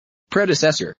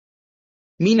Predecessor.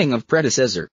 Meaning of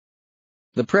predecessor.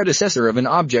 The predecessor of an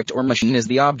object or machine is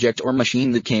the object or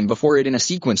machine that came before it in a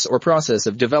sequence or process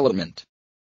of development.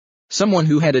 Someone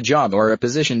who had a job or a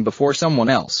position before someone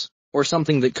else, or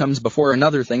something that comes before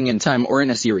another thing in time or in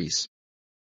a series.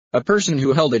 A person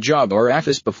who held a job or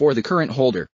office before the current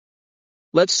holder.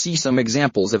 Let's see some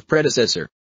examples of predecessor.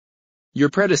 Your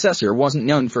predecessor wasn't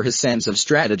known for his sense of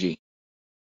strategy.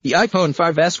 The iPhone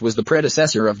 5S was the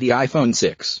predecessor of the iPhone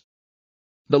 6.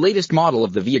 The latest model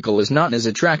of the vehicle is not as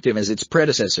attractive as its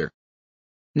predecessor.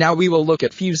 Now we will look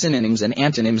at few synonyms and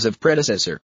antonyms of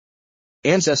predecessor.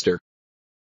 Ancestor.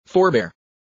 Forebear.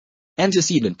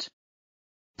 Antecedent.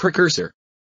 Precursor.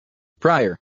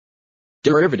 Prior.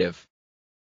 Derivative.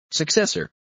 Successor.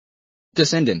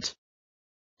 Descendant.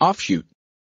 Offshoot.